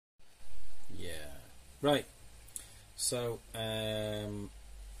Right. So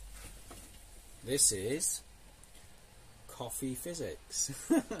this is coffee physics.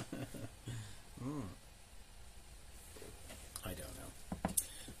 I don't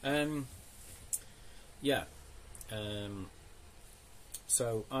know. Yeah.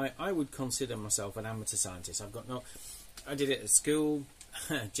 So I would consider myself an amateur scientist. I did it at school.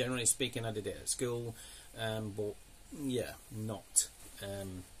 Generally speaking, I did it at school, but yeah, not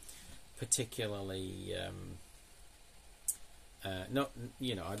particularly. Not,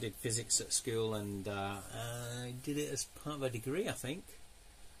 you know, I did physics at school, and I did it as part of a degree, I think.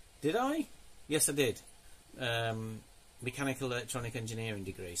 Did I? Yes, I did. Mechanical electronic engineering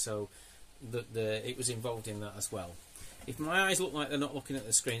degree. So it was involved in that as well. If my eyes look like they're not looking at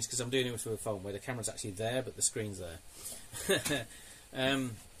the screens, because I'm doing it through a phone where the camera's actually there, but the screen's there.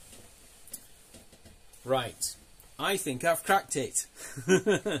 Right. I think I've cracked it.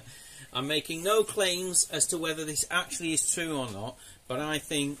 I'm making no claims as to whether this actually is true or not, but I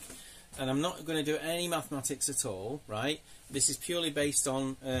think, and I'm not going to do any mathematics at all, right? This is purely based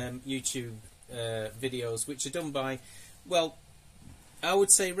on YouTube videos, which are done by, well, I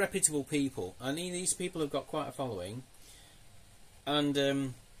would say reputable people. I mean, these people have got quite a following,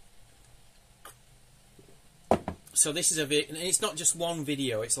 and so this is and it's not just one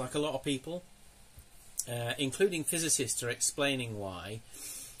video, it's like a lot of people, including physicists, are explaining why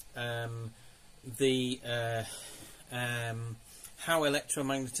how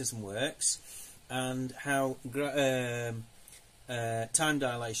electromagnetism works and how time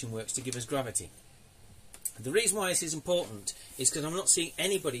dilation works to give us gravity. The reason why this is important is because I'm not seeing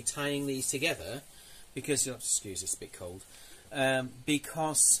anybody tying these together, because, excuse, it's a bit cold,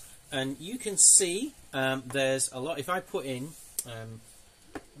 because, and you can see there's a lot. If I put in, let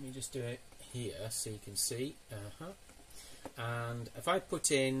me just do it here so you can see, and if I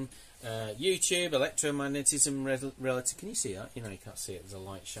put in YouTube, electromagnetism, relative, can you see that? You know, you can't see it, there's a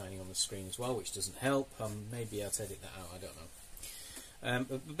light shining on the screen as well, which doesn't help. Maybe I'll edit that out, I don't know.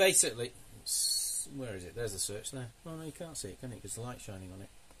 But basically, where is it? There's the search there. Oh no, you can't see it, can you? Because the light's shining on it.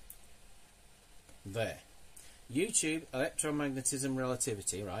 There. YouTube, electromagnetism,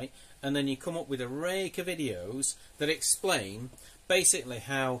 relativity, right? And then you come up with a rake of videos that explain basically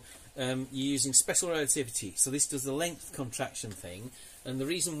how you're using special relativity. So this does the length contraction thing, and the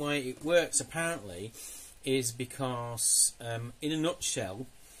reason why it works apparently is because, in a nutshell,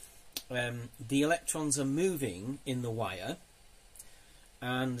 the electrons are moving in the wire,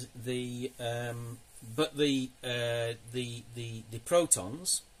 and the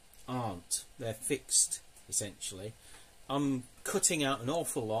protons aren't. They're fixed, essentially. I'm cutting out an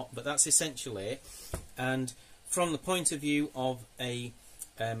awful lot, but that's essentially it. And from the point of view of a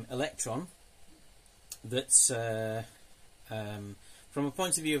electron, that's from a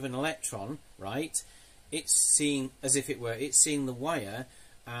point of view of an electron, right? It's seeing, as if it were, it's seeing the wire,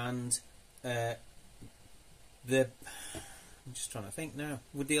 and I'm just trying to think now.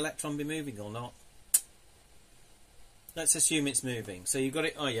 Would the electron be moving or not? Let's assume it's moving. So you've got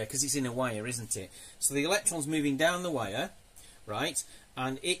it. Oh yeah, because it's in a wire, isn't it? So the electron's moving down the wire, right?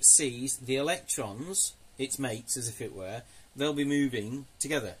 And it sees the electrons, its mates, as if it were. They'll be moving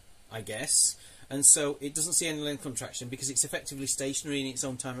together, I guess. And so it doesn't see any length contraction because it's effectively stationary in its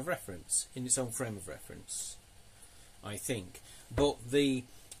own time of reference, in its own frame of reference, I think. But the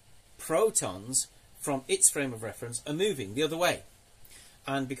protons from its frame of reference are moving the other way.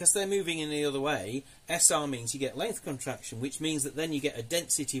 And because they're moving in the other way, SR means you get length contraction, which means that then you get a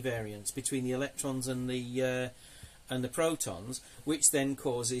density variance between the electrons and the protons, which then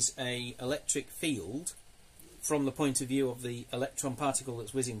causes a electric field from the point of view of the electron particle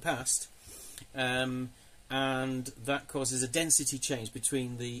that's whizzing past, and that causes a density change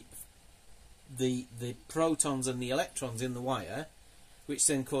between the protons and the electrons in the wire, which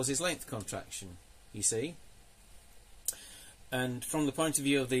then causes length contraction. You see. And from the point of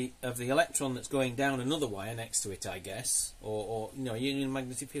view of the electron that's going down another wire next to it, I guess, or you know, you're in a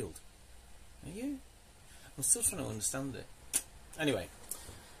magnetic field. Are you? I'm still trying to understand it. Anyway,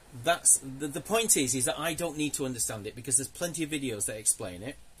 that's the point is that I don't need to understand it because there's plenty of videos that explain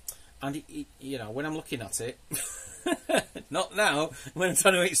it, and you know, when I'm looking at it, not now when I'm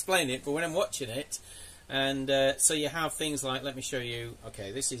trying to explain it, but when I'm watching it, and so you have things like, let me show you.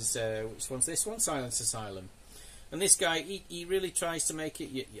 Okay, this is which one's this one? Silence Asylum. And this guy, he really tries to make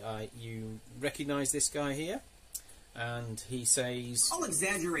it. You recognise this guy here, and he says, I'll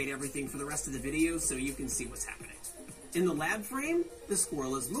exaggerate everything for the rest of the video so you can see what's happening. In the lab frame, the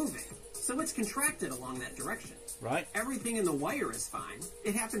squirrel is moving. so it's contracted along that direction. Right. Everything in the wire is fine.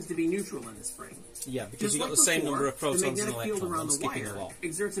 It happens to be neutral in the spring. Yeah, because Just you've got like the same before, number of protons the and magnetic electrons. field around I'm the skipping wire a lot.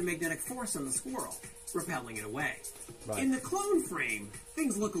 exerts a magnetic force on the squirrel, repelling it away. Right. In the clone frame,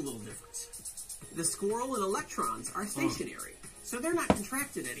 things look a little different. The squirrel and electrons are stationary, so they're not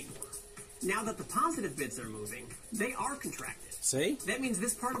contracted anymore. Now that the positive bits are moving, they are contracted. See? That means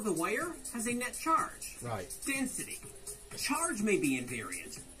this part of the wire has a net charge. Right. Density. Charge may be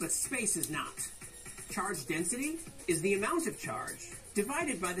invariant, but space is not. Charge density is the amount of charge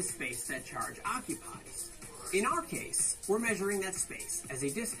divided by the space that charge occupies. In our case, we're measuring that space as a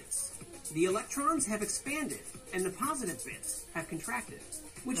distance. The electrons have expanded, and the positive bits have contracted,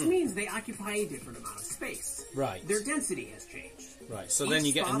 which means they occupy a different amount of space. Right. Their density has changed. Right, so then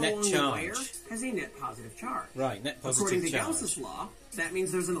you get a net Each spot along the wire charge. has a net positive charge. Right, net positive According to charge. Gauss's law, that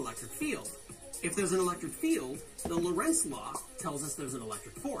means there's an electric field. If there's an electric field, the Lorentz law tells us there's an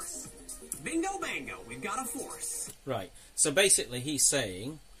electric force. Bingo bango, we've got a force. Right, so basically he's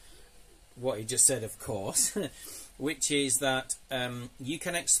saying what he just said, of course, which is that you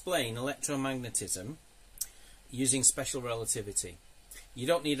can explain electromagnetism using special relativity. You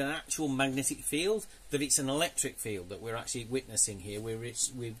don't need an actual magnetic field, that it's an electric field that we're actually witnessing here.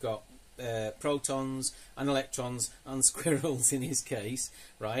 We've got protons and electrons and squirrels in his case,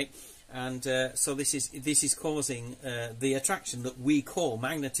 right? And so this is causing the attraction that we call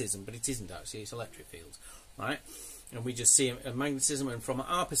magnetism, but it isn't actually, it's electric fields, right? And we just see a magnetism, and from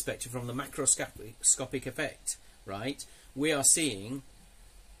our perspective, from the macroscopic effect, right, we are seeing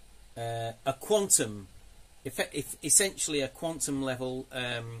a quantum effect, essentially a quantum level,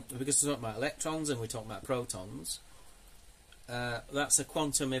 because we're talking about electrons and we're talking about protons. That's a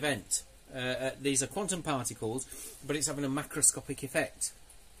quantum event. These are quantum particles, but it's having a macroscopic effect,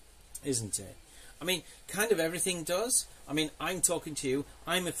 isn't it? I mean, kind of everything does. I mean, I'm talking to you,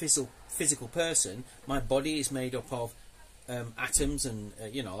 I'm a physical person, my body is made up of atoms and,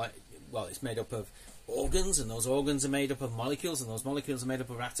 you know, like, well, it's made up of organs, and those organs are made up of molecules, and those molecules are made up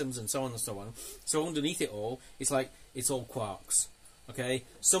of atoms, and so on and so on. So underneath it all, it's like, it's all quarks, okay?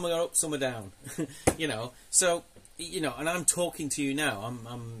 Some are up, some are down, you know. So, you know, and I'm talking to you now,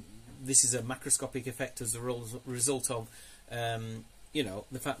 this is a macroscopic effect as a result of, you know,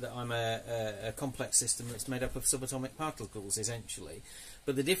 the fact that I'm a complex system that's made up of subatomic particles, essentially.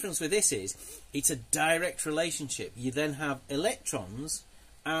 But the difference with this is, it's a direct relationship. You then have electrons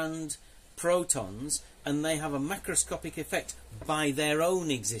and protons, and they have a macroscopic effect by their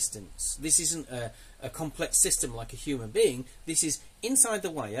own existence. This isn't a complex system like a human being. This is inside the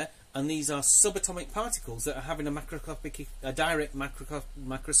wire, and these are subatomic particles that are having a direct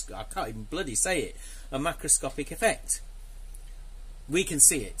I can't even bloody say it, a macroscopic effect. We can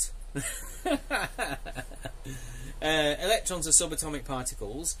see it. Electrons are subatomic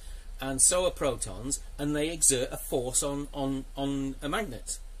particles, and so are protons, and they exert a force on a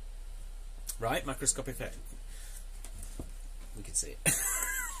magnet. Right? Macroscopic effect. We can see it.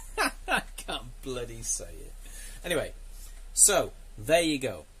 I can't bloody say it. Anyway, so there you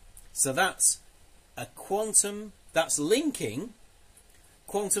go. So that's a quantum, that's linking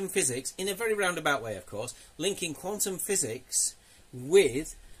quantum physics, in a very roundabout way, of course, linking quantum physics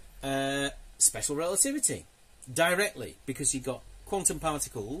with special relativity directly, because you've got quantum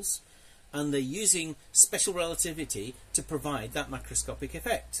particles and they're using special relativity to provide that macroscopic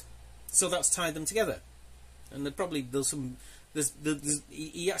effect. So that's tied them together, and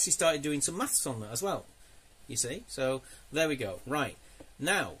he actually started doing some maths on that as well, you see. So there we go. Right,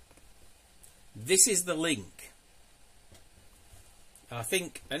 now this is the link. I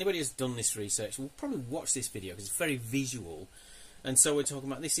think anybody who's done this research will probably watch this video because it's very visual. And so we're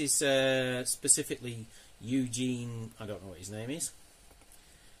talking about, this is specifically Eugene, I don't know what his name is.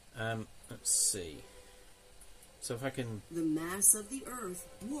 Let's see. So if I can... The mass of the Earth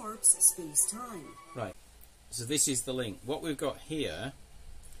warps space-time. Right. So this is the link. What we've got here,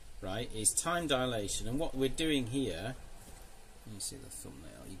 right, is time dilation. And what we're doing here... You see the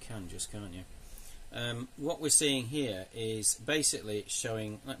thumbnail. You can just, can't you? What we're seeing here is basically it's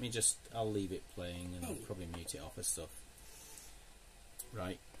showing... I'll leave it playing and I'll probably mute it off and stuff.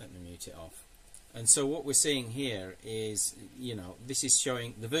 Right, let me mute it off. And so what we're seeing here is, you know, this is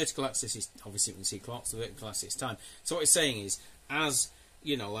showing the vertical axis is, obviously we can see clocks, the vertical axis is time. So what it's saying is, as,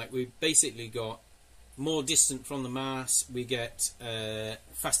 you know, like we've basically got more distant from the mass, we get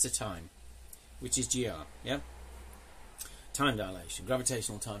faster time, which is GR, yeah? Time dilation,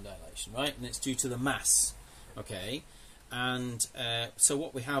 gravitational time dilation, right? And it's due to the mass, okay? And so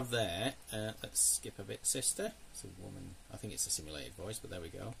what we have there, let's skip a bit, sister. It's a woman, I think it's a simulated voice, but there we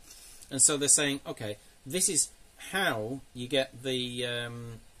go. And so they're saying, okay, this is how you get the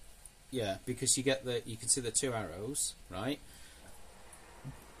Yeah, because you can see the two arrows, right?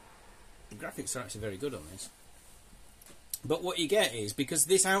 The graphics are actually very good on this. But what you get is, because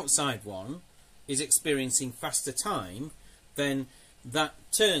this outside one is experiencing faster time, then that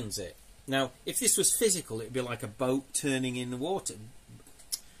turns it. Now, if this was physical, it'd be like a boat turning in the water.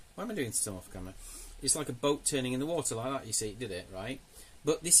 Why am I doing stuff off camera? It's like a boat turning in the water like that. You see, it did it, right?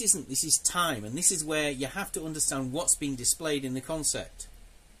 But this isn't. This is time, and this is where you have to understand what's being displayed in the concept,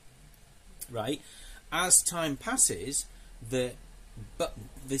 right? As time passes,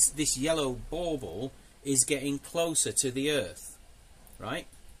 this yellow bauble is getting closer to the Earth, right?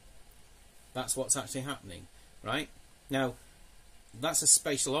 That's what's actually happening, right? Now, that's a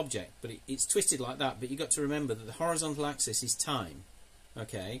spatial object, but it's twisted like that. But you've got to remember that the horizontal axis is time,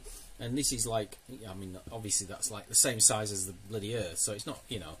 okay? And this is like, I mean, obviously that's like the same size as the bloody Earth, so it's not,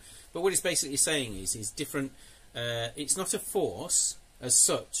 you know. But what it's basically saying is different. It's not a force as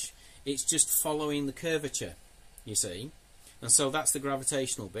such. It's just following the curvature, you see. And so that's the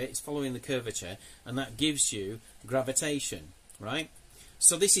gravitational bit. It's following the curvature, and that gives you gravitation, right?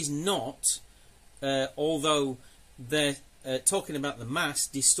 So this is not, although they're talking about the mass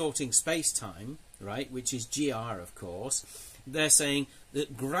distorting space-time, right, which is GR, of course, they're saying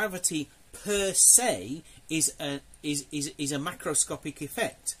that gravity per se is a macroscopic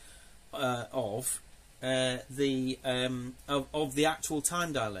effect of the actual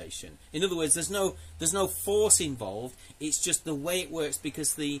time dilation. In other words, there's no force involved. It's just the way it works,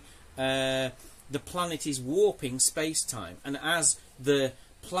 because the planet is warping space-time, and as the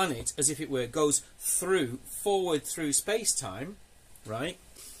planet, as if it were, goes forward through space-time, right?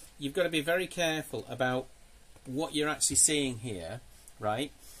 You've got to be very careful about what you're actually seeing here,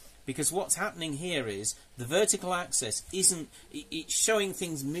 right? Because what's happening here is the vertical axis it's showing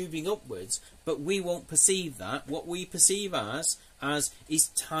things moving upwards, but we won't perceive that. What we perceive as is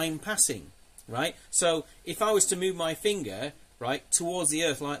time passing, right? So if I was to move my finger, right, towards the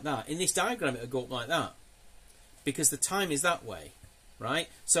Earth like that, in this diagram it would go up like that, because the time is that way, right?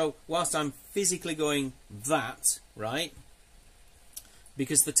 So whilst I'm physically going that, right,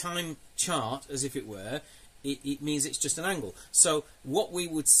 because the time chart, as if it were, it means it's just an angle. So what we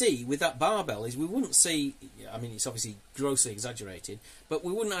would see with that barbell is we wouldn't see, I mean, it's obviously grossly exaggerated, but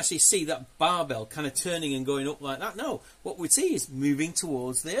we wouldn't actually see that barbell kind of turning and going up like that. No, what we'd see is moving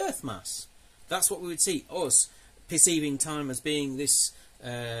towards the Earth mass. That's what we would see, us perceiving time as being this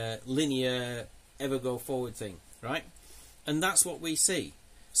linear, ever go forward thing, right? And that's what we see.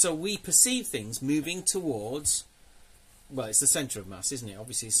 So we perceive things moving towards, well, it's the centre of mass, isn't it?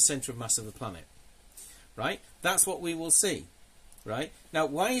 Obviously, it's the centre of mass of the planet. Right? That's what we will see. Right? Now,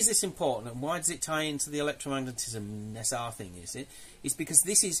 why is this important, and why does it tie into the electromagnetism SR thing? It's because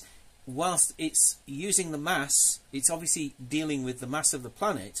this is, whilst it's using the mass, it's obviously dealing with the mass of the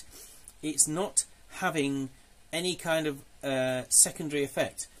planet, it's not having any kind of secondary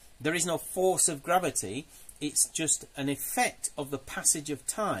effect. There is no force of gravity. It's just an effect of the passage of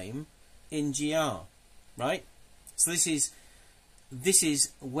time in GR. Right? So this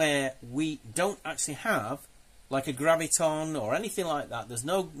is where we don't actually have like a graviton or anything like that. There's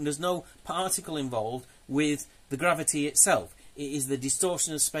no particle involved with the gravity itself. It is the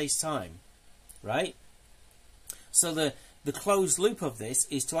distortion of space-time, right? So the closed loop of this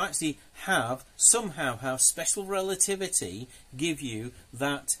is to actually somehow have special relativity give you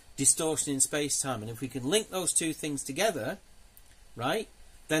that distortion in space-time. And if we can link those two things together, right,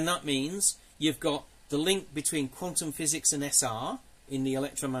 then that means you've got the link between quantum physics and SR in the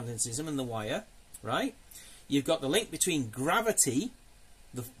electromagnetism and the wire, right? You've got the link between gravity,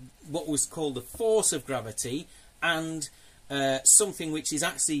 what was called the force of gravity, and something which is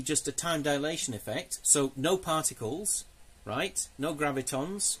actually just a time dilation effect. So no particles, right? No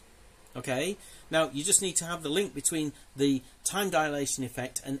gravitons, okay? Now, you just need to have the link between the time dilation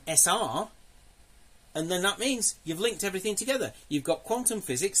effect and SR, and then that means you've linked everything together. You've got quantum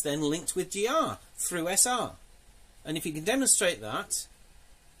physics then linked with GR through SR. And if you can demonstrate that,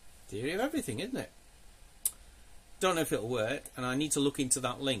 theory of everything, isn't it? Don't know if it'll work, and I need to look into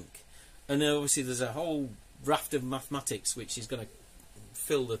that link. And then obviously there's a whole raft of mathematics which is going to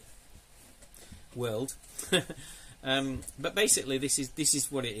fill the world. But basically this is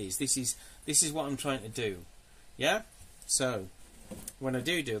what it is. This is what I'm trying to do. Yeah? So when I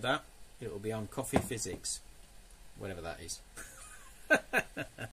do that, it will be on coffee physics, whatever that is.